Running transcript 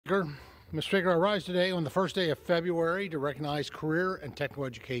Speaker. Mr. Speaker, I rise today on the first day of February to recognize Career and Technical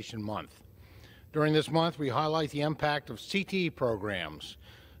Education Month. During this month, we highlight the impact of CTE programs.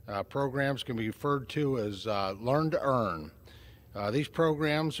 Programs can be referred to as Learn to Earn. These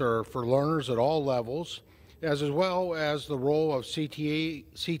programs are for learners at all levels, as well as the role of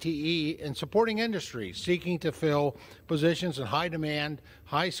CTE in supporting industries seeking to fill positions in high demand,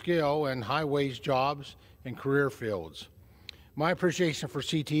 high skill, and high wage jobs and career fields. My appreciation for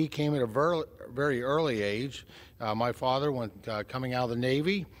CTE came at a very early age. My father, coming out of the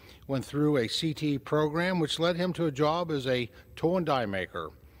Navy, went through a CTE program which led him to a job as a tool and die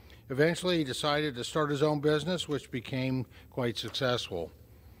maker. Eventually, he decided to start his own business, which became quite successful.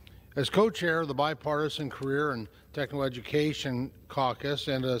 As co-chair of the Bipartisan Career and Technical Education Caucus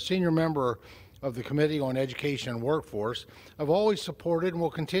and a senior member of the Committee on Education and Workforce, I've always supported and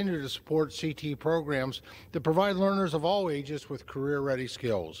will continue to support CTE programs that provide learners of all ages with career-ready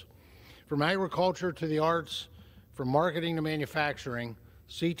skills. From agriculture to the arts, from marketing to manufacturing,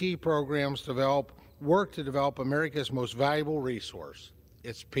 CTE programs work to develop America's most valuable resource,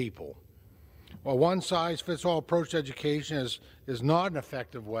 its people. While one-size-fits-all approach to education is not an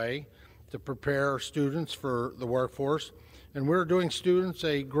effective way to prepare students for the workforce, and we're doing students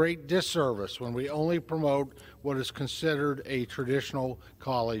a great disservice when we only promote what is considered a traditional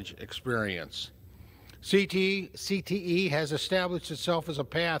college experience. CTE has established itself as a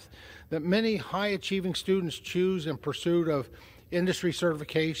path that many high-achieving students choose in pursuit of industry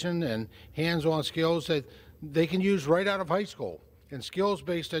certification and hands-on skills that they can use right out of high school in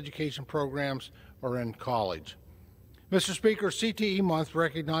skills-based education programs or in college. Mr. Speaker, CTE Month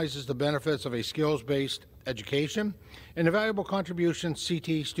recognizes the benefits of a skills-based education and the valuable contributions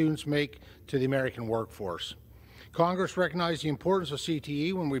CTE students make to the American workforce. Congress recognized the importance of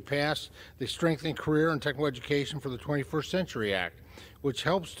CTE when we passed the Strengthening Career and Technical Education for the 21st Century Act, which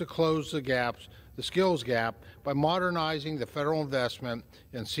helps to close the skills gap by modernizing the federal investment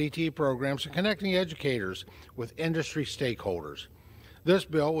in CTE programs and connecting educators with industry stakeholders. This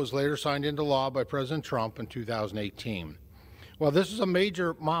bill was later signed into law by President Trump in 2018. While this is a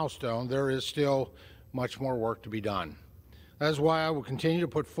major milestone, there is still much more work to be done. That is why I will continue to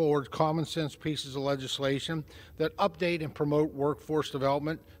put forward common sense pieces of legislation that update and promote workforce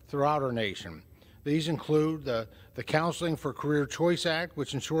development throughout our nation. These include the Counseling for Career Choice Act,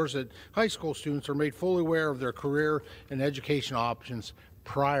 which ensures that high school students are made fully aware of their career and education options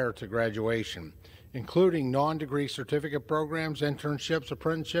prior to graduation, including non-degree certificate programs, internships,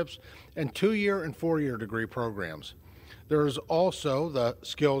 apprenticeships, and 2-year and 4-year degree programs. There is also the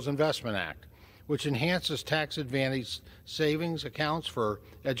Skills Investment Act, which enhances tax-advantaged savings accounts for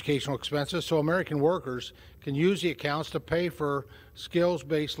educational expenses so American workers can use the accounts to pay for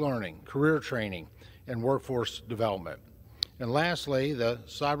skills-based learning, career training, and workforce development. And lastly, the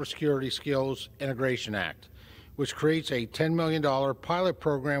Cybersecurity Skills Integration Act, which creates a $10 million pilot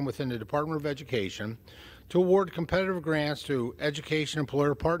program within the Department of Education to award competitive grants to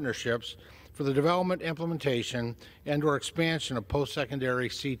education-employer partnerships for the development, implementation, and/or expansion of post-secondary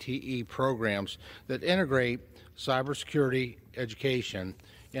CTE programs that integrate cybersecurity education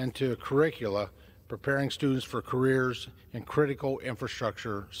into curricula, preparing students for careers in critical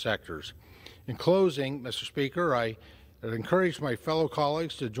infrastructure sectors. In closing, Mr. Speaker, I encourage my fellow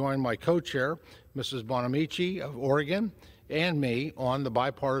colleagues to join my co-chair, Mrs. Bonamici of Oregon, and me on the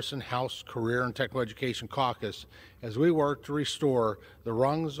Bipartisan House Career and Technical Education Caucus as we work to restore the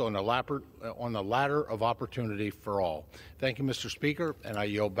rungs on the ladder of opportunity for all. Thank you, Mr. Speaker, and I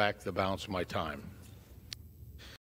yield back the balance of my time.